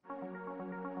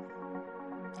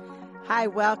Hi,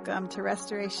 welcome to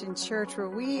Restoration Church, where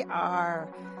we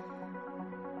are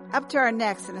up to our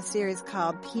necks in a series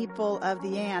called People of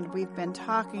the And. We've been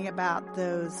talking about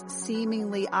those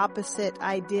seemingly opposite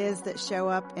ideas that show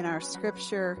up in our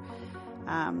scripture.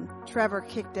 Trevor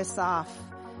kicked us off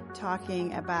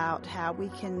talking about how we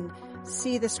can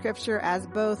see the scripture as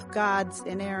both God's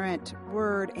inerrant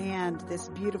word and this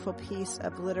beautiful piece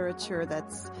of literature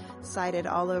that's cited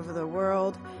all over the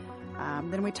world.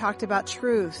 Then we talked about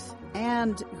truth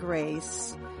and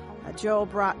grace. Joel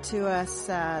brought to us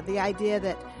the idea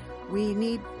that we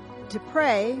need to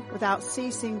pray without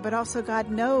ceasing, but also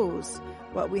God knows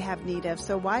what we have need of.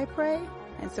 So why pray?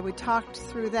 And so we talked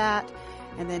through that.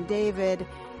 And then David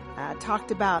talked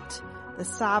about the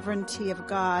sovereignty of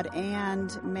God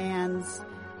and man's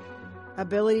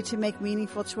ability to make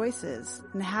meaningful choices.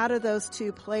 And how do those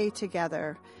two play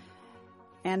together?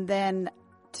 And then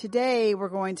today we're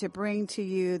going to bring to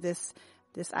you this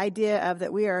idea of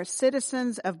that we are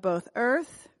citizens of both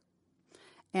earth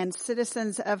and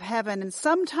citizens of heaven. And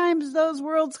sometimes those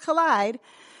worlds collide,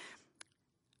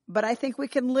 but I think we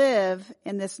can live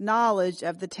in this knowledge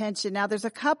of the tension. Now, there's a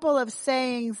couple of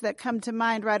sayings that come to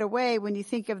mind right away when you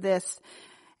think of this,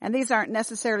 and these aren't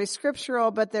necessarily scriptural,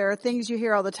 but there are things you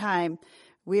hear all the time.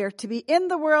 We are to be in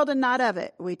the world and not of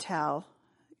it, we tell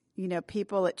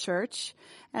people at church.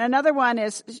 And another one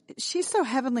is, she's so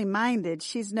heavenly minded,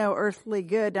 she's no earthly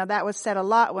good. Now, that was said a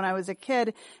lot when I was a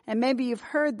kid, and maybe you've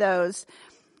heard those.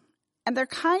 And they're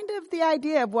kind of the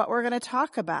idea of what we're going to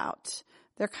talk about.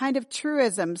 They're kind of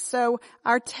truisms. So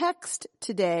our text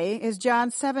today is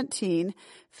John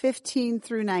 17:15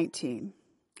 through 19.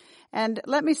 And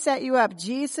let me set you up.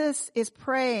 Jesus is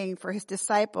praying for his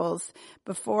disciples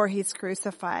before he's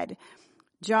crucified.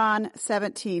 John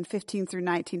 17:15 through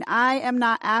 19. I am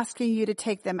not asking you to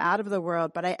take them out of the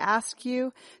world, but I ask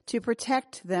you to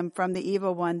protect them from the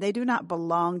evil one. They do not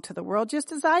belong to the world,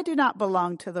 just as I do not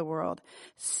belong to the world.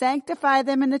 Sanctify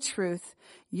them in the truth.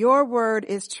 Your word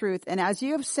is truth. And as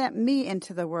you have sent me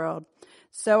into the world,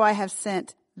 so I have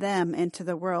sent them into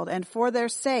the world. And for their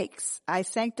sakes, I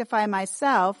sanctify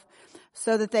myself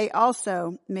so that they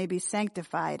also may be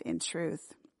sanctified in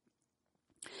truth.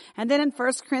 And then in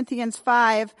 1 Corinthians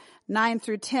 5:9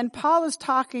 through 10, Paul is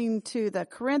talking to the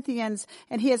Corinthians,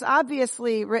 and he has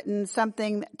obviously written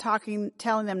something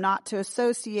telling them not to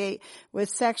associate with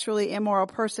sexually immoral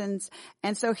persons.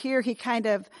 And so here he kind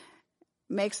of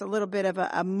makes a little bit of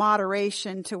a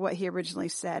moderation to what he originally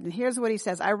said. And here's what he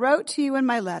says. I wrote to you in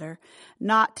my letter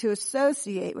not to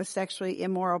associate with sexually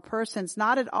immoral persons,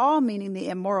 not at all meaning the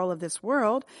immoral of this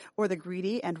world or the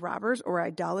greedy and robbers or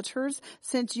idolaters,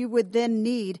 since you would then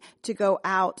need to go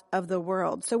out of the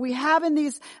world. So we have in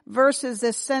these verses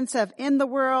this sense of in the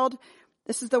world,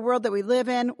 this is the world that we live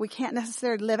in. We can't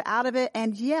necessarily live out of it,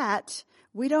 and yet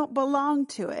we don't belong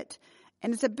to it.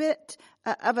 And it's a bit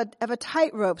of a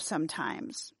tightrope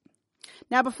sometimes.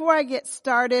 Now, before I get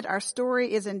started, our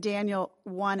story is in Daniel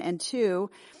 1 and 2.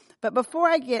 But before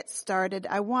I get started,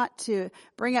 I want to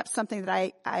bring up something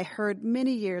that I heard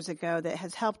many years ago that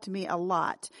has helped me a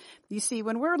lot. You see,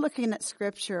 when we're looking at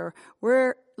scripture,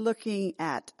 we're looking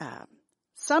at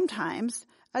sometimes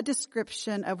a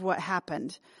description of what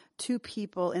happened to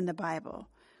people in the Bible.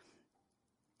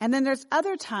 And then there's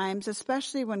other times,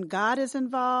 especially when God is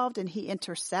involved and he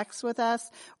intersects with us,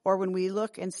 or when we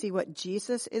look and see what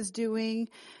Jesus is doing,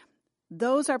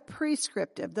 those are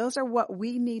prescriptive. Those are what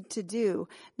we need to do.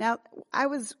 Now, I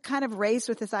was kind of raised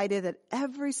with this idea that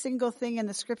every single thing in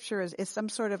the scripture is some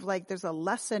sort of like there's a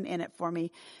lesson in it for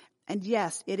me. And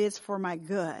yes, it is for my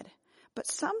good. But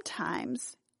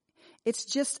sometimes it's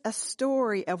just a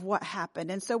story of what happened.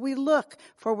 And so we look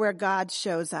for where God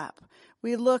shows up.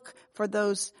 We look for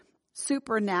those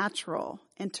supernatural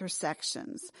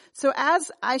intersections. So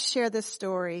as I share this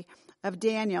story of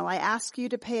Daniel, I ask you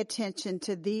to pay attention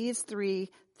to these three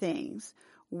things.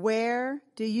 Where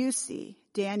do you see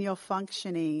Daniel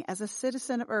functioning as a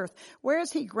citizen of earth? Where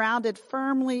is he grounded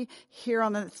firmly here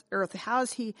on this earth? How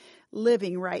is he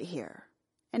living right here?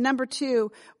 And number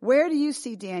two, where do you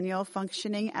see Daniel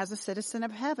functioning as a citizen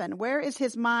of heaven? Where is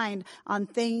his mind on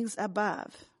things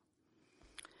above?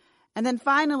 And then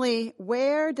finally,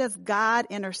 where does God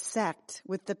intersect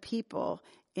with the people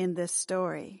in this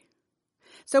story?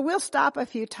 So we'll stop a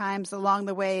few times along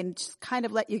the way and just kind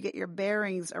of let you get your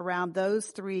bearings around those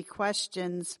three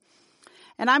questions.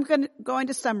 And I'm going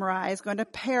to summarize, going to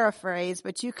paraphrase,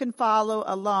 but you can follow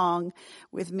along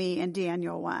with me in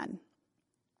Daniel 1.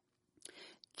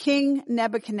 King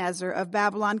Nebuchadnezzar of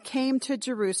Babylon came to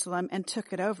Jerusalem and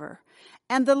took it over.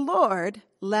 And the Lord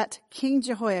let King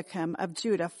Jehoiakim of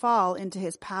Judah fall into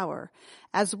his power,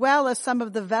 as well as some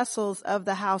of the vessels of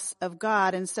the house of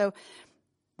God. And so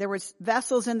there was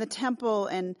vessels in the temple,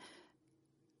 and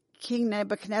King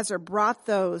Nebuchadnezzar brought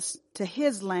those to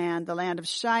his land, the land of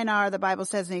Shinar, the Bible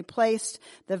says, and he placed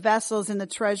the vessels in the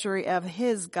treasury of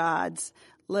his gods,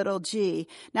 little g.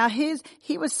 Now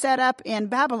he was set up in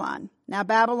Babylon. Now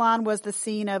Babylon was the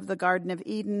scene of the Garden of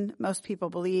Eden, most people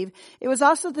believe. It was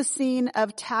also the scene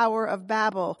of Tower of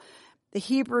Babel. The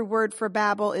Hebrew word for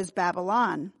Babel is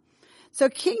Babylon. So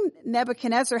King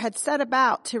Nebuchadnezzar had set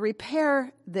about to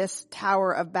repair this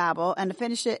Tower of Babel and to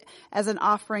finish it as an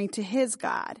offering to his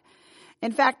God.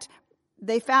 In fact,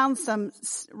 they found some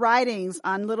writings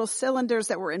on little cylinders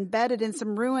that were embedded in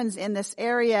some ruins in this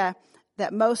area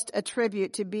that most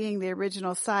attribute to being the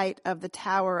original site of the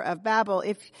Tower of Babel.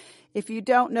 If you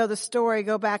don't know the story,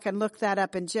 go back and look that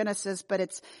up in Genesis, but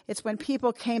it's when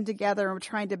people came together and were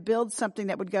trying to build something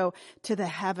that would go to the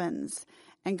heavens,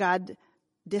 and God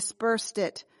dispersed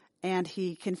it, and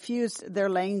he confused their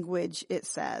language, it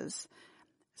says,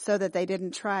 so that they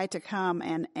didn't try to come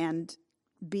and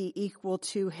be equal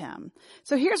to him.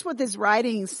 So here's what this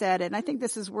writing said, and I think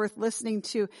this is worth listening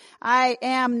to. I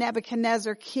am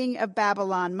Nebuchadnezzar, king of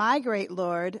Babylon. My great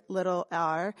Lord, little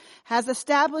r, has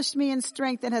established me in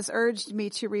strength and has urged me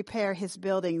to repair his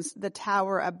buildings. The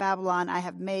Tower of Babylon I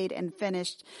have made and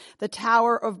finished. The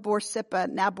Tower of Borsippa.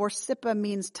 Now Borsippa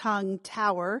means tongue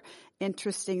tower,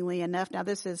 interestingly enough. Now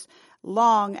this is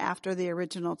long after the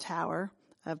original Tower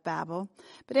of Babel.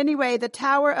 But anyway, the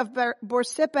Tower of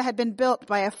Borsippa had been built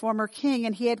by a former king,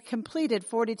 and he had completed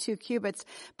 42 cubits,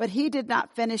 but he did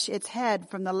not finish its head.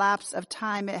 From the lapse of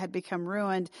time it had become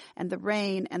ruined, and the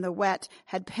rain and the wet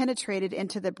had penetrated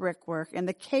into the brickwork, and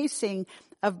the casing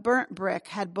of burnt brick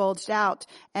had bulged out,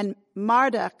 and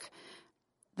Marduk,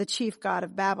 the chief god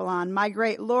of Babylon, my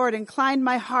great Lord, inclined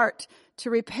my heart to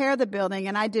repair the building,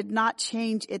 and I did not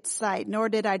change its site, nor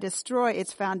did I destroy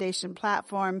its foundation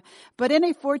platform. But in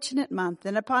a fortunate month,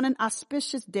 and upon an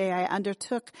auspicious day, I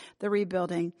undertook the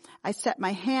rebuilding. I set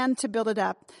my hand to build it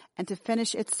up and to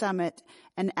finish its summit,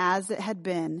 and as it had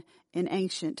been in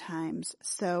ancient times,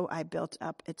 so I built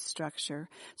up its structure.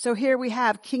 So here we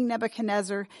have King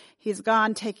Nebuchadnezzar. He's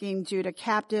gone, taking Judah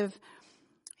captive.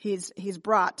 He's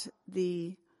brought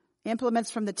the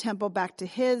implements from the temple back to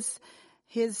his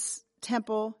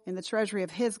temple in the treasury of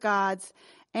his gods,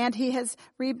 and he has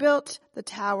rebuilt the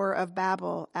Tower of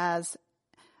Babel as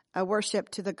a worship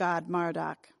to the god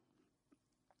Marduk.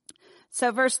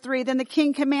 So verse 3, then the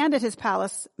king commanded his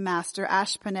palace master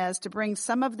Ashpenaz to bring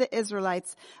some of the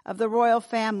Israelites of the royal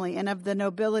family and of the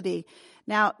nobility.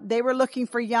 Now, they were looking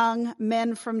for young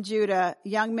men from Judah,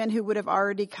 young men who would have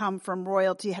already come from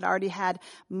royalty, had already had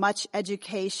much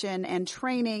education and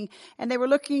training, and they were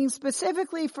looking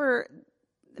specifically for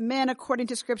men, according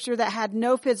to scripture, that had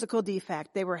no physical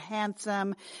defect. They were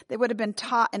handsome. They would have been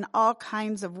taught in all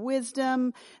kinds of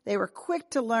wisdom. They were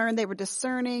quick to learn. They were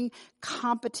discerning,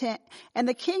 competent. And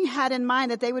the king had in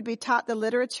mind that they would be taught the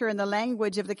literature and the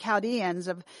language of the Chaldeans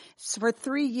for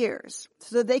 3 years,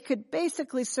 so they could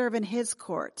basically serve in his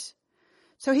court.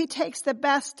 So he takes the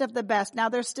best of the best. Now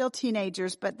they're still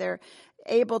teenagers, but they're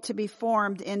able to be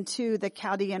formed into the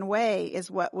Chaldean way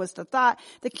is what was the thought.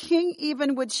 The king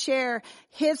even would share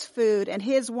his food and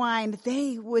his wine.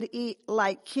 They would eat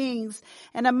like kings.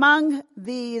 And among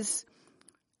these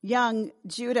young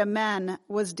Judah men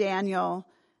was Daniel,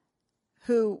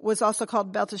 who was also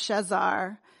called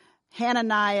Belteshazzar,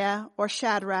 Hananiah or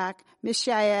Shadrach,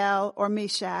 Mishael or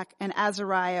Meshach, and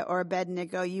Azariah or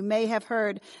Abednego. You may have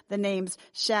heard the names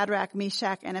Shadrach,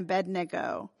 Meshach, and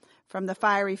Abednego from the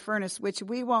fiery furnace, which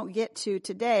we won't get to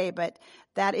today, but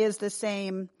that is the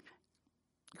same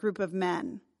group of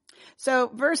men. So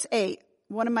verse 8,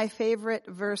 one of my favorite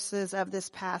verses of this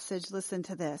passage, listen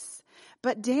to this.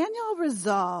 But Daniel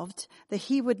resolved that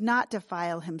he would not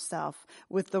defile himself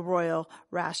with the royal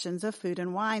rations of food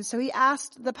and wine. So he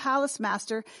asked the palace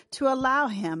master to allow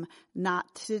him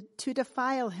not to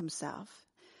defile himself.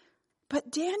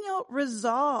 But Daniel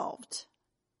resolved.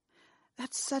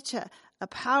 That's such a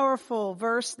powerful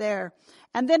verse there.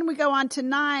 And then we go on to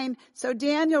 9. So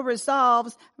Daniel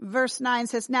resolves, verse 9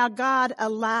 says, now God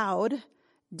allowed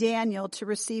Daniel to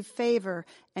receive favor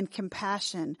and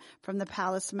compassion from the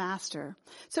palace master.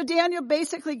 So Daniel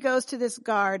basically goes to this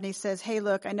guard and he says, hey,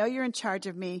 look, I know you're in charge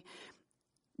of me.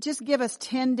 Just give us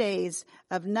 10 days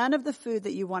of none of the food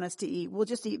that you want us to eat. We'll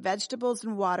just eat vegetables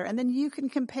and water, and then you can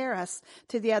compare us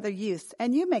to the other youths,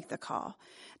 and you make the call.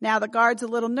 Now, the guard's a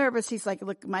little nervous. He's like,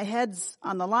 look, my head's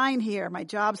on the line here. My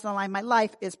job's on the line. My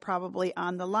life is probably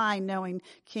on the line, knowing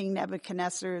King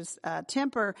Nebuchadnezzar's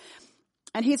temper.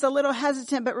 And he's a little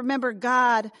hesitant, but remember,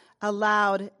 God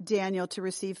allowed Daniel to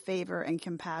receive favor and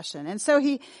compassion. And so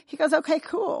he goes, okay,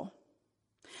 cool.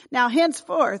 Now,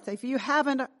 henceforth, if you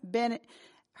haven't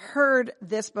heard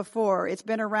this before, it's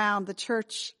been around the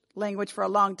church language for a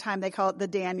long time. They call it the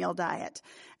Daniel diet.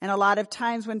 And a lot of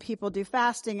times when people do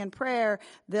fasting and prayer,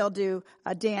 they'll do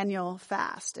a Daniel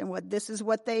fast. And this is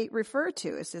what they refer to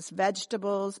is this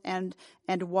vegetables and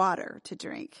water to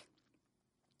drink.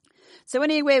 So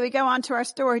anyway, we go on to our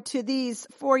story. To these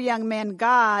 4 young men,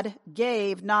 God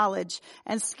gave knowledge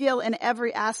and skill in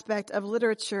every aspect of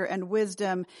literature and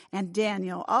wisdom. And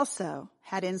Daniel also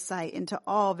had insight into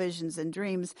all visions and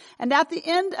dreams. And at the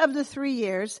end of the 3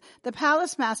 years, the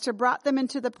palace master brought them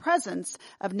into the presence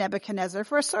of Nebuchadnezzar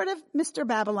for a sort of Mr.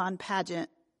 Babylon pageant,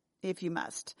 if you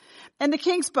must. And the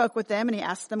king spoke with them and he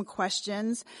asked them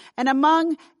questions. And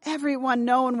among everyone,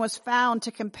 no one was found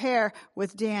to compare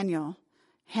with Daniel,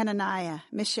 Hananiah,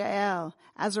 Mishael,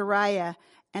 Azariah,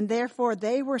 and therefore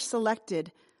they were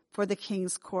selected for the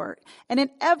king's court. And in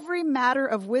every matter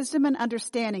of wisdom and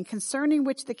understanding concerning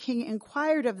which the king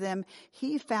inquired of them,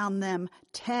 he found them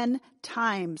 10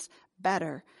 times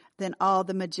better than all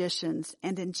the magicians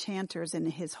and enchanters in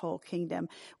his whole kingdom.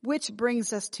 Which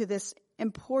brings us to this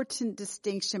important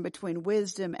distinction between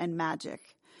wisdom and magic.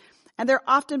 And they're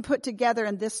often put together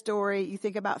in this story. You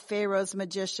think about Pharaoh's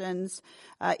magicians,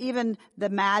 even the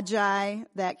Magi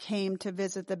that came to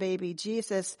visit the baby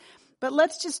Jesus. But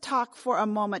let's just talk for a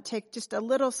moment, take just a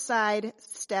little side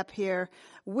step here.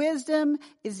 Wisdom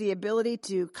is the ability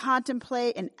to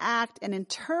contemplate and act and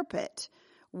interpret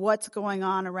what's going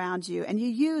on around you. And you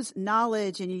use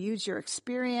knowledge and you use your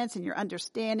experience and your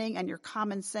understanding and your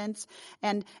common sense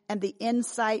and the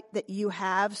insight that you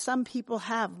have. Some people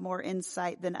have more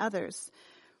insight than others.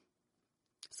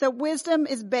 So wisdom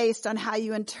is based on how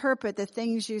you interpret the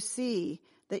things you see,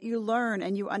 that you learn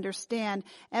and you understand.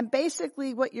 And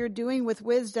basically what you're doing with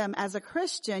wisdom as a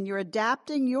Christian, you're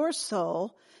adapting your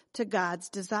soul to God's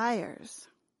desires.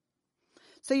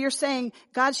 So you're saying,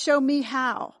 God, show me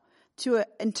how to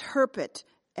interpret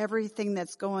everything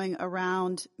that's going on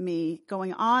around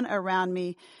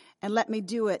me, and let me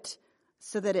do it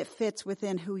so that it fits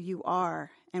within who you are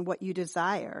and what you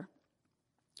desire.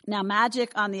 Now,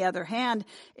 magic, on the other hand,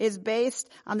 is based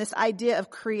on this idea of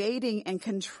creating and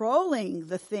controlling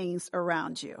the things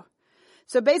around you.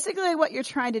 So basically what you're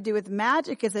trying to do with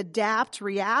magic is adapt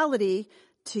reality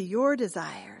to your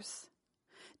desires.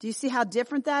 Do you see how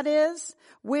different that is?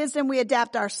 Wisdom, we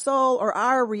adapt our soul or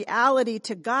our reality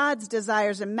to God's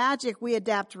desires. And magic, we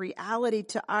adapt reality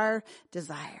to our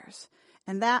desires.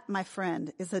 And that, my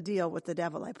friend, is a deal with the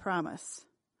devil, I promise.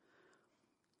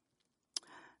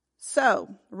 So,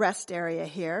 rest area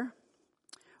here.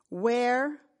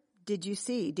 Where did you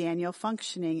see Daniel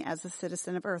functioning as a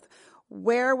citizen of earth?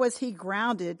 Where was he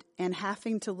grounded and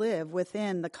having to live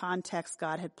within the context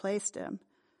God had placed him?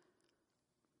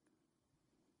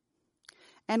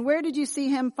 And where did you see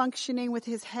him functioning with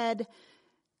his head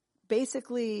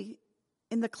basically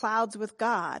in the clouds with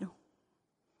God,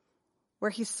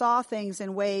 where he saw things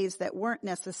in ways that weren't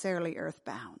necessarily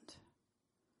earthbound?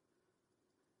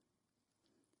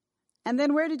 And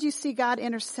then where did you see God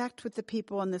intersect with the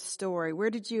people in this story? Where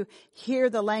did you hear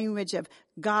the language of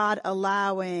God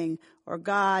allowing or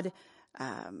God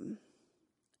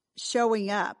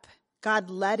showing up, God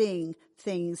letting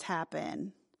things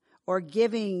happen? Or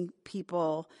giving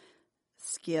people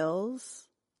skills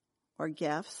or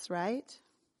gifts, right?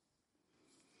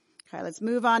 Okay, let's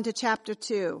move on to chapter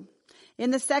 2.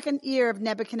 In the 2nd year of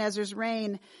Nebuchadnezzar's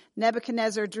reign,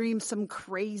 Nebuchadnezzar dreamed some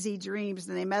crazy dreams,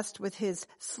 and they messed with his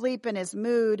sleep and his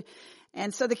mood.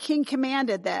 And so the king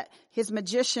commanded that his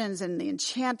magicians and the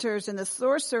enchanters and the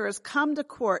sorcerers come to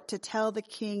court to tell the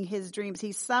king his dreams.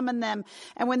 He summoned them.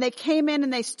 And when they came in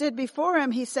and they stood before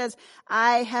him, he says,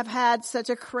 I have had such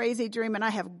a crazy dream and I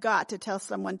have got to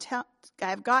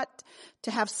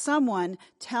have someone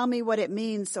tell me what it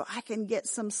means so I can get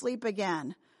some sleep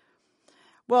again.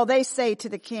 Well, they say to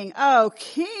the king, oh,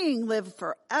 king, live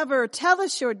forever. Tell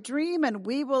us your dream and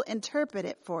we will interpret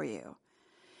it for you.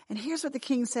 And here's what the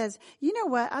king says. You know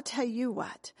what? I'll tell you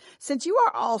what. Since you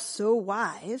are all so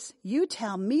wise, you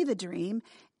tell me the dream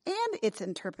and its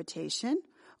interpretation,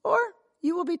 or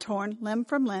you will be torn limb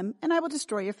from limb, and I will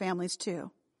destroy your families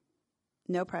too.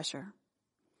 No pressure.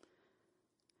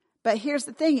 But here's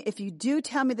the thing. If you do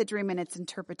tell me the dream and its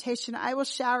interpretation, I will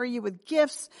shower you with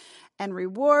gifts and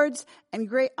rewards and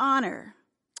great honor.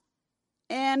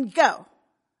 And go.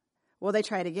 Well, they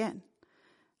tried again.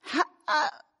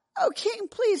 "Oh, king,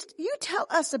 please, you tell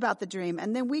us about the dream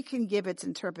and then we can give its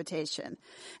interpretation."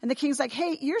 And the king's like,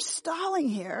 "Hey, you're stalling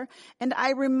here and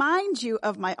I remind you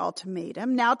of my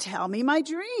ultimatum. Now tell me my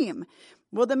dream."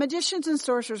 Well, the magicians and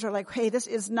sorcerers are like, "Hey, this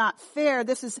is not fair.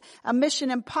 This is a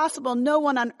mission impossible. No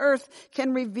one on earth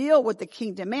can reveal what the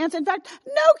king demands. In fact,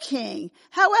 no king,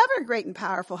 however great and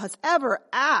powerful, has ever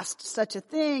asked such a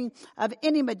thing of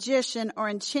any magician or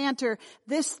enchanter.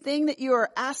 This thing that you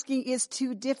are asking is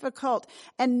too difficult,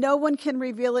 and no one can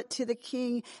reveal it to the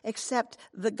king except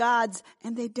the gods,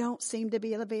 and they don't seem to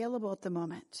be available at the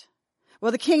moment."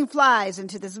 Well, the king flies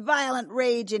into this violent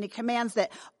rage and he commands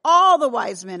that all the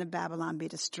wise men of Babylon be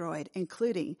destroyed,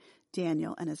 including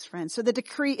Daniel and his friends. So the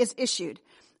decree is issued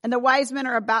and the wise men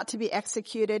are about to be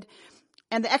executed,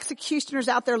 and the executioner's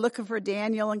out there looking for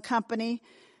Daniel and company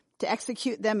to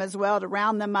execute them as well, to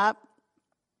round them up.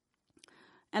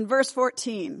 And verse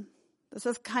 14, this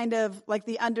is kind of like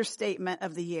the understatement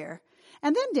of the year.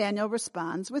 "And then Daniel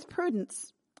responds with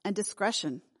prudence and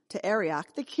discretion to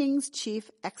Arioch, the king's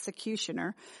chief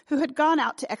executioner, who had gone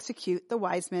out to execute the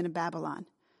wise men of Babylon."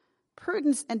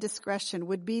 Prudence and discretion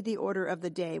would be the order of the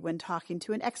day when talking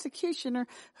to an executioner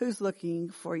who's looking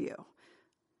for you.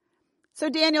 So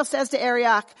Daniel says to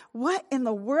Arioch, "What in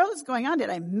the world is going on? Did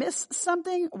I miss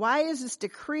something? Why is this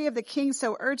decree of the king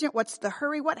so urgent? What's the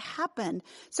hurry? What happened?"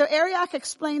 So Arioch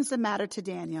explains the matter to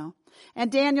Daniel.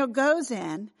 And Daniel goes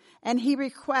in and he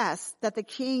requests that the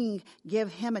king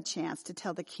give him a chance to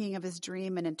tell the king of his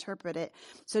dream and interpret it.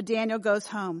 So Daniel goes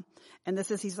home, and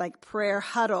he's like prayer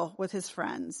huddle with his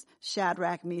friends,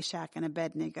 Shadrach, Meshach, and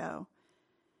Abednego.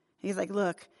 He's like,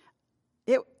 "Look,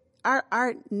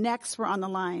 our necks were on the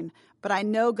line, but I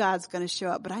know God's going to show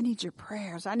up, but I need your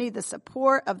prayers. I need the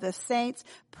support of the saints.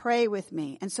 Pray with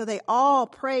me." And so they all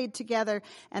prayed together,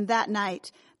 and that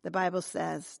night, the Bible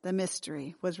says, the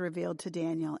mystery was revealed to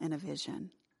Daniel in a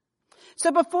vision.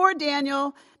 So before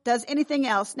Daniel does anything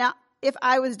else, now, if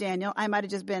I was Daniel, I might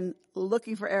have just been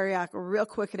looking for Arioch real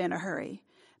quick and in a hurry.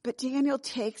 But Daniel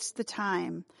takes the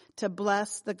time to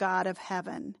bless the God of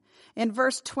heaven. In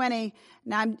verse 20,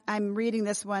 now I'm reading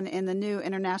this one in the New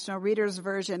International Reader's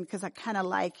Version because I kind of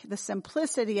like the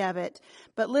simplicity of it.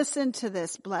 But listen to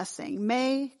this blessing.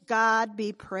 "May God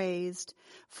be praised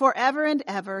forever and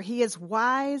ever. He is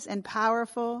wise and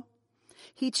powerful.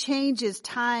 He changes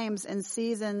times and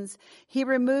seasons. He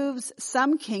removes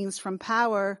some kings from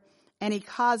power, and he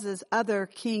causes other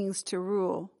kings to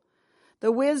rule.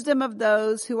 The wisdom of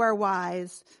those who are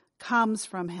wise comes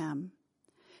from him.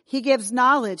 He gives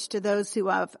knowledge to those who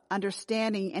have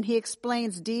understanding, and he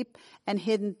explains deep and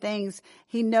hidden things.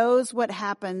 He knows what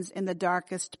happens in the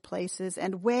darkest places,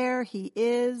 and where he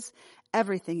is,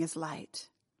 everything is light.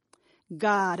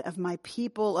 God of my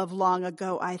people of long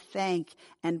ago, I thank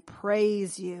and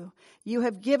praise you. You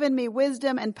have given me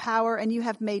wisdom and power, and you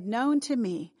have made known to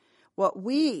me what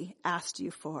we asked you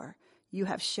for. You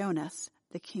have shown us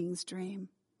the king's dream."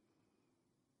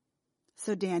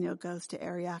 So Daniel goes to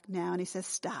Arioch now and he says,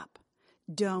 "Stop.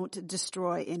 Don't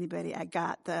destroy anybody. I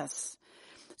got this."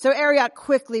 So Arioch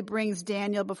quickly brings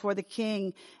Daniel before the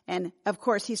king. And of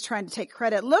course, he's trying to take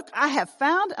credit. "Look, I have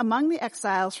found among the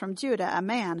exiles from Judah a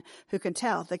man who can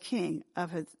tell the king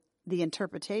of the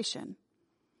interpretation."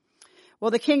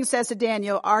 Well, the king says to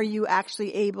Daniel, "Are you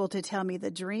actually able to tell me the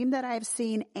dream that I have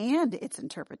seen and its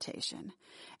interpretation?"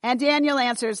 And Daniel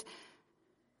answers,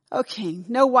 "O king,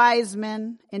 no wise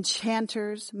men,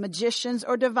 enchanters, magicians,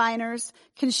 or diviners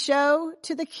can show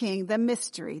to the king the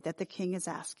mystery that the king is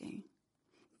asking.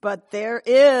 But there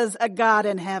is a God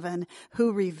in heaven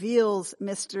who reveals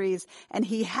mysteries, and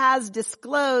he has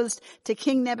disclosed to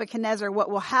King Nebuchadnezzar what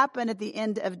will happen at the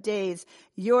end of days.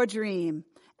 Your dream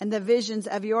and the visions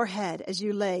of your head as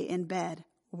you lay in bed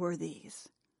were these."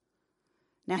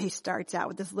 Now he starts out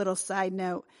with this little side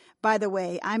note. "By the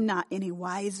way, I'm not any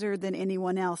wiser than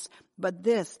anyone else, but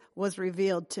this was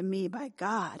revealed to me by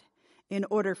God in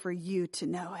order for you to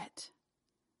know it."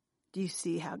 Do you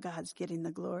see how God's getting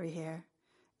the glory here?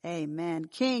 Amen.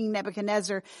 "King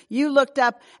Nebuchadnezzar, you looked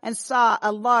up and saw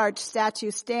a large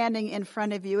statue standing in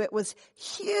front of you. It was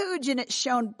huge and it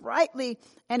shone brightly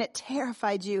and it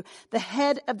terrified you. The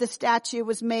head of the statue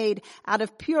was made out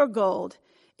of pure gold.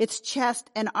 Its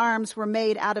chest and arms were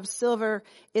made out of silver.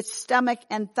 Its stomach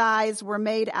and thighs were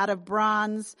made out of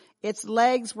bronze. Its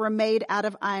legs were made out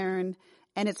of iron,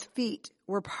 and its feet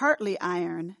were partly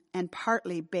iron and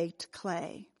partly baked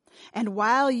clay. And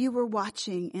while you were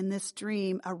watching in this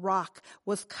dream, a rock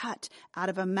was cut out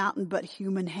of a mountain, but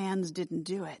human hands didn't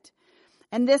do it.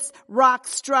 And this rock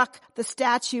struck the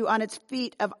statue on its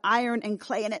feet of iron and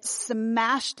clay, and it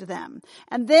smashed them.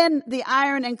 And then the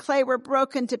iron and clay were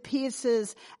broken to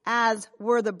pieces, as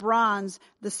were the bronze,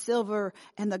 the silver,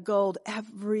 and the gold.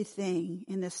 Everything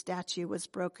in this statue was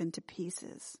broken to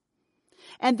pieces.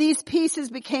 And these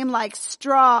pieces became like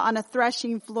straw on a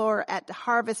threshing floor at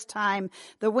harvest time.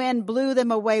 The wind blew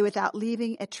them away without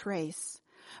leaving a trace.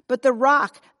 But the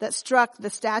rock that struck the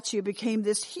statue became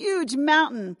this huge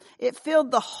mountain. It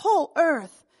filled the whole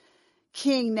earth.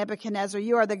 King Nebuchadnezzar,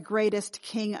 you are the greatest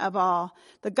king of all.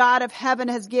 The God of heaven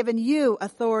has given you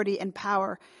authority and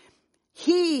power.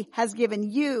 He has given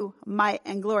you might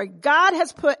and glory. God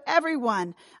has put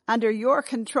everyone under your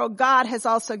control. God has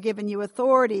also given you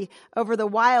authority over the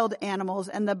wild animals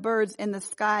and the birds in the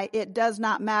sky. It does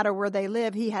not matter where they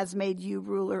live. He has made you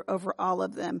ruler over all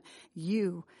of them.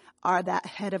 You are that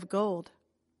head of gold.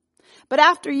 But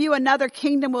after you, another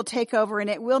kingdom will take over, and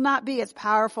it will not be as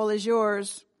powerful as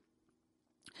yours.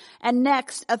 And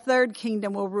next, a third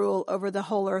kingdom will rule over the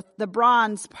whole earth. The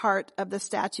bronze part of the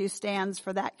statue stands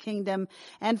for that kingdom.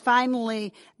 And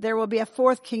finally, there will be a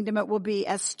fourth kingdom. It will be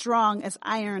as strong as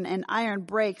iron, and iron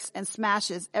breaks and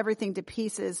smashes everything to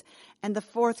pieces. And the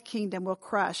fourth kingdom will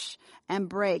crush and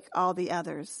break all the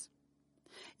others.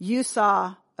 You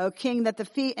saw, O king, that the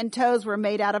feet and toes were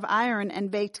made out of iron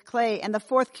and baked clay, and the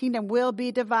fourth kingdom will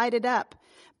be divided up,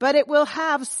 but it will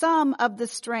have some of the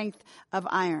strength of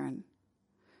iron.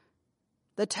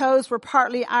 The toes were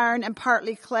partly iron and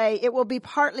partly clay. It will be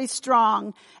partly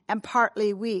strong and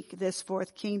partly weak, this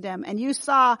fourth kingdom. And you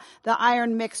saw the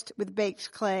iron mixed with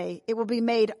baked clay. It will be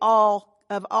made of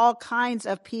all kinds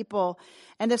of people.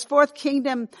 And this fourth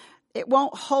kingdom, it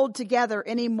won't hold together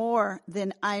any more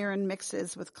than iron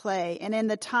mixes with clay. And in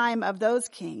the time of those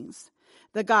kings,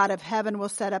 the God of heaven will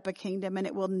set up a kingdom, and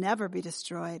it will never be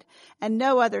destroyed. And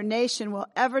no other nation will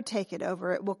ever take it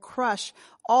over. It will crush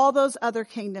all those other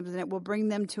kingdoms, and it will bring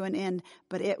them to an end,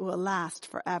 but it will last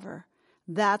forever.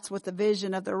 That's what the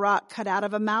vision of the rock cut out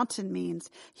of a mountain means.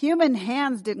 Human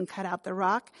hands didn't cut out the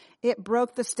rock. It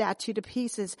broke the statue to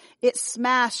pieces. It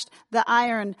smashed the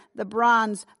iron, the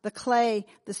bronze, the clay,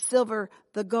 the silver,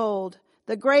 the gold.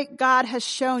 The great God has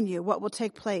shown you what will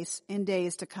take place in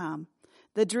days to come.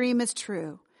 The dream is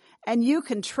true, and you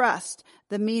can trust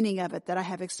the meaning of it that I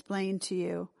have explained to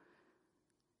you.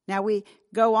 Now we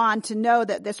go on to know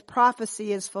that this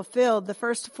prophecy is fulfilled. The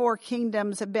first four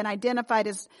kingdoms have been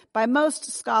identified by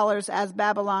most scholars as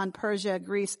Babylon, Persia,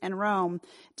 Greece, and Rome.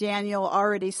 Daniel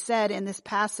already said in this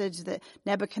passage that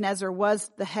Nebuchadnezzar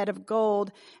was the head of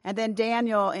gold. And then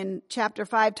Daniel in chapter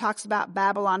 5 talks about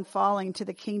Babylon falling to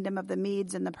the kingdom of the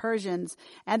Medes and the Persians.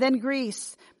 And then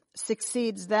Greece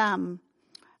succeeds them.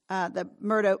 The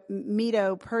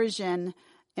Medo-Persian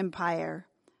Empire.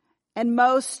 And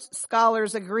most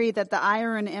scholars agree that the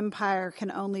Iron Empire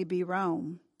can only be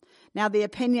Rome. Now the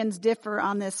opinions differ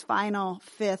on this final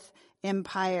fifth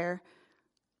empire.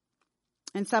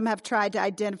 And some have tried to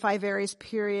identify various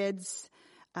periods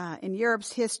in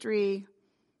Europe's history.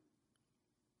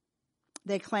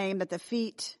 They claim that the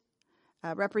feet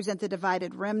represent the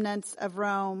divided remnants of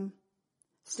Rome.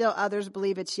 Still others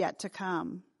believe it's yet to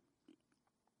come.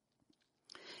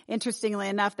 Interestingly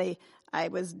enough, I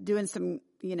was doing some,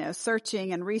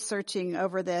 searching and researching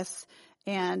over this,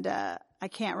 and I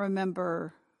can't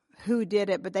remember who did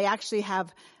it, but they actually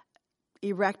have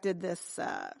erected this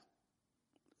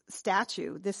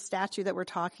statue that we're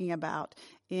talking about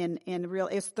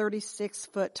it's 36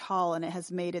 foot tall, and it has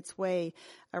made its way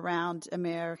around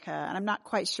America. And I'm not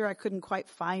quite sure, I couldn't quite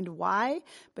find why,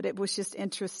 but it was just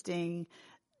interesting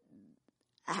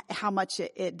how much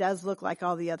it does look like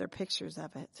all the other pictures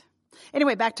of it.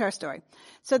 Anyway, back to our story.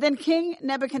 So then King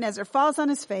Nebuchadnezzar falls on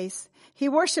his face. He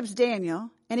worships Daniel,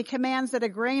 and he commands that a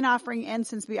grain offering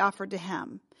incense be offered to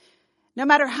him. No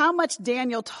matter how much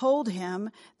Daniel told him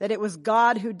that it was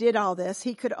God who did all this,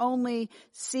 he could only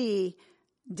see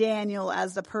Daniel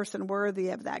as the person worthy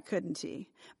of that, couldn't he?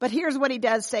 But here's what he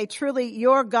does say. Truly,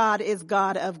 your God is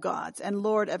God of gods and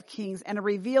Lord of kings and a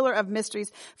revealer of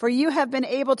mysteries, for you have been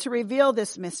able to reveal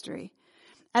this mystery.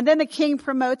 And then the king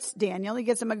promotes Daniel. He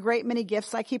gives him a great many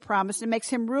gifts like he promised and makes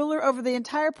him ruler over the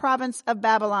entire province of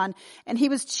Babylon. And he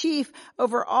was chief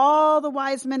over all the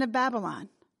wise men of Babylon.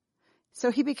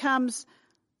 So he becomes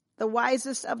the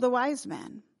wisest of the wise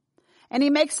men. And he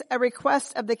makes a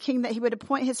request of the king that he would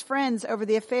appoint his friends over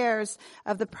the affairs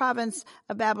of the province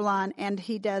of Babylon. And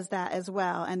he does that as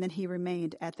well. And then he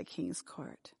remained at the king's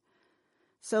court.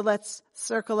 So let's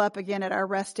circle up again at our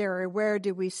rest area. Where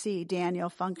do we see Daniel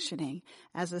functioning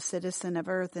as a citizen of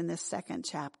earth in this second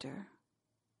chapter?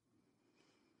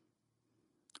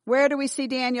 Where do we see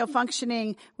Daniel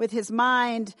functioning with his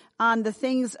mind on the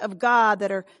things of God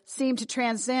that seem to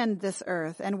transcend this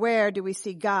earth? And where do we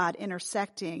see God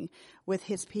intersecting with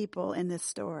his people in this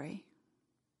story?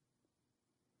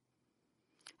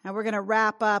 Now we're going to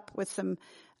wrap up with some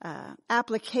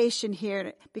application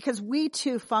here, because we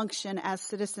too function as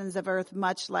citizens of earth,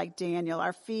 much like Daniel.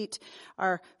 Our feet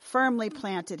are firmly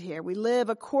planted here. We live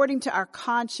according to our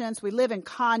conscience. We live in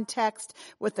context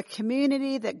with the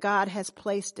community that God has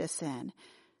placed us in.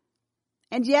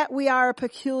 And yet we are a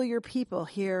peculiar people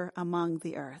here among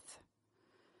the earth.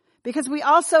 Because we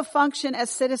also function as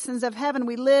citizens of heaven.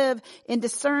 We live in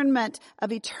discernment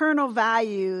of eternal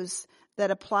values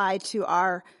that apply to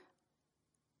our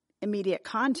immediate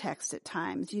context at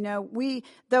times.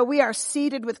 Though we are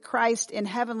seated with Christ in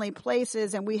heavenly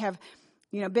places and we have,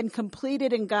 been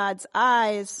completed in God's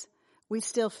eyes, we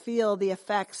still feel the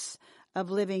effects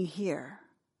of living here.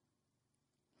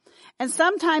 And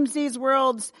sometimes these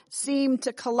worlds seem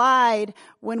to collide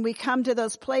when we come to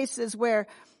those places where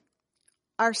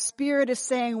our spirit is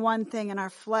saying one thing and our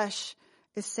flesh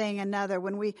is saying another.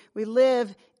 When we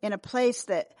live in a place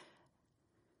that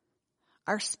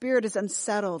our spirit is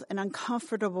unsettled and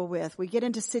uncomfortable with. We get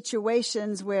into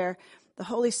situations where the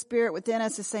Holy Spirit within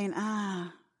us is saying,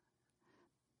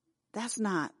 that's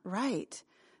not right.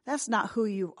 That's not who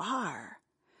you are.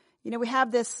 We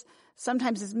have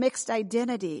sometimes this mixed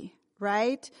identity,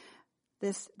 right?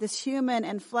 This human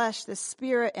and flesh, this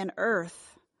spirit and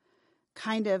earth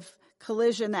kind of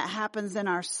collision that happens in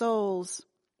our souls.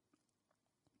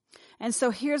 And so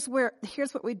here's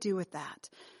what we do with that.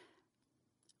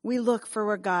 We look for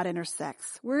where God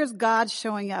intersects. Where is God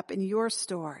showing up in your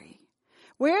story?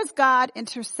 Where is God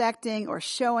intersecting or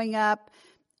showing up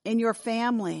in your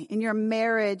family, in your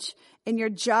marriage, in your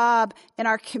job, in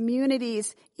our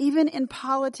communities, even in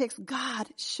politics? God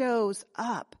shows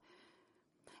up.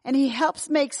 And he helps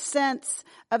make sense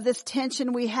of this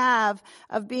tension we have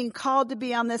of being called to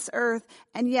be on this earth,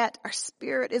 and yet our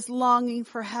spirit is longing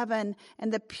for heaven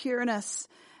and the pureness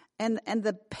and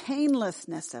the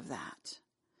painlessness of that.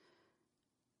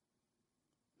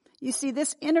 You see,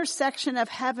 this intersection of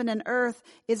heaven and earth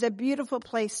is a beautiful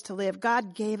place to live.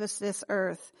 God gave us this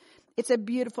earth. It's a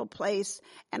beautiful place.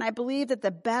 And I believe that the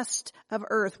best of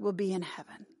earth will be in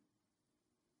heaven.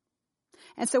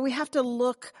 And so we have to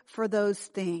look for those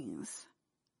things.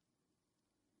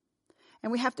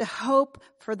 And we have to hope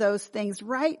for those things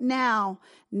right now,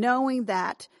 knowing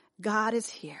that God is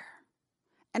here.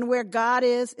 And where God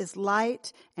is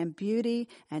light and beauty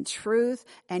and truth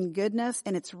and goodness,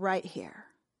 and it's right here.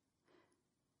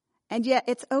 And yet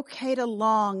it's okay to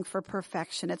long for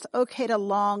perfection. It's okay to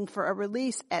long for a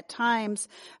release at times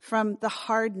from the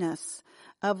hardness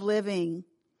of living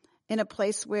in a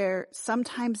place where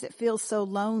sometimes it feels so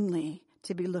lonely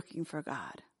to be looking for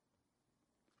God.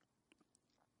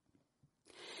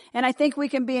 And I think we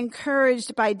can be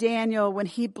encouraged by Daniel when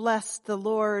he blessed the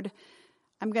Lord.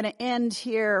 I'm going to end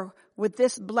here with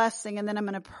this blessing and then I'm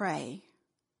going to pray.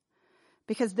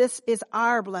 Because this is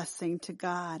our blessing to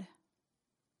God.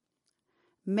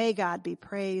 May God be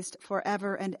praised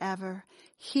forever and ever.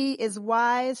 He is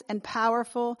wise and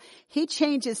powerful. He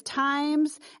changes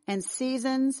times and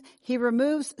seasons. He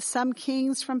removes some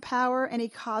kings from power and he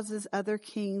causes other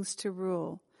kings to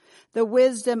rule. The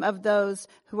wisdom of those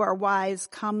who are wise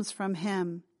comes from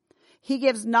him. He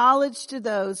gives knowledge to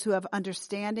those who have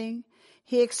understanding.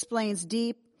 He explains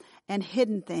deep and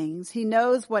hidden things. He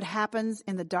knows what happens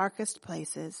in the darkest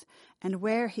places. And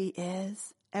where he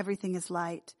is, everything is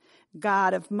light.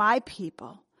 God of my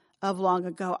people of long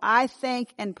ago, I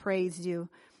thank and praise you.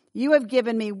 You have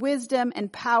given me wisdom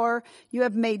and power. You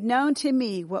have made known to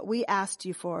me what we asked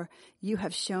you for. You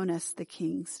have shown us the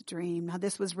king's dream. Now,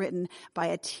 this was written by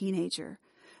a teenager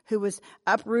who was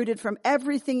uprooted from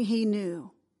everything he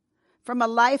knew, from a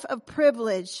life of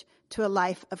privilege to a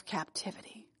life of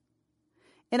captivity.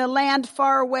 In a land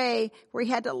far away where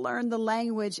he had to learn the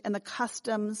language and the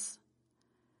customs.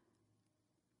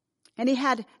 And he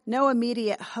had no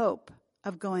immediate hope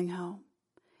of going home.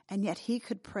 And yet he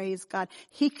could praise God.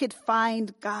 He could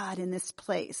find God in this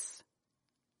place.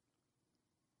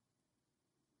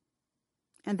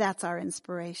 And that's our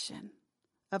inspiration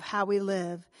of how we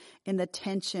live in the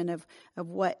tension of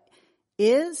what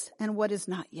is and what is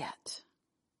not yet.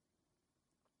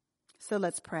 So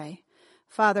let's pray.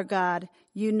 Father God,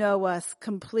 you know us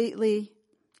completely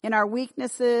in our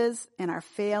weaknesses, in our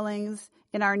failings,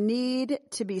 in our need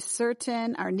to be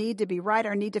certain, our need to be right,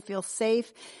 our need to feel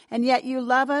safe. And yet you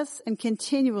love us and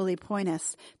continually point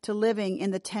us to living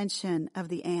in the tension of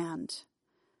the and.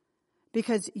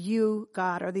 because you,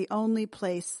 God, are the only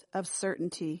place of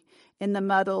certainty in the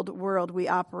muddled world we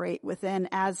operate within.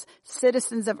 As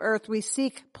citizens of earth, we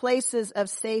seek places of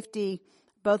safety,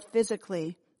 both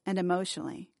physically and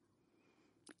emotionally.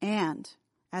 And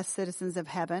as citizens of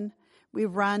heaven, we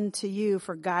run to you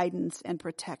for guidance and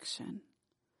protection.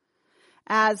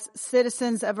 As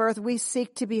citizens of earth, we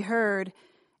seek to be heard.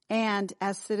 And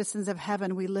as citizens of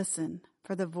heaven, we listen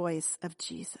for the voice of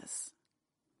Jesus.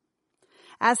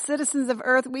 As citizens of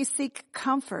earth, we seek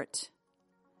comfort.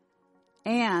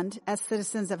 And as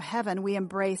citizens of heaven, we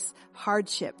embrace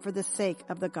hardship for the sake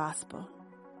of the gospel.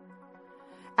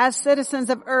 As citizens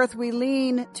of earth, we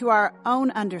lean to our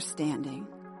own understanding.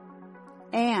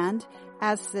 And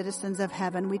as citizens of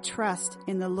heaven, we trust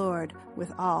in the Lord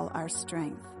with all our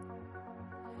strength.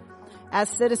 As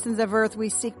citizens of earth, we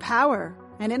seek power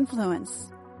and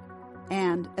influence.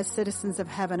 And as citizens of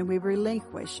heaven, we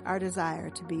relinquish our desire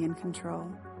to be in control.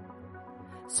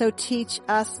 So teach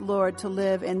us, Lord, to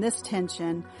live in this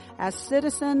tension as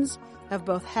citizens of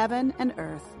both heaven and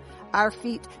earth, our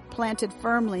feet planted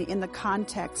firmly in the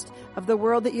context of the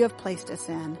world that you have placed us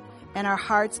in, and our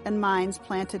hearts and minds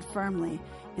planted firmly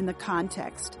in the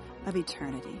context of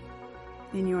eternity.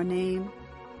 In your name,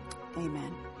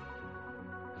 amen.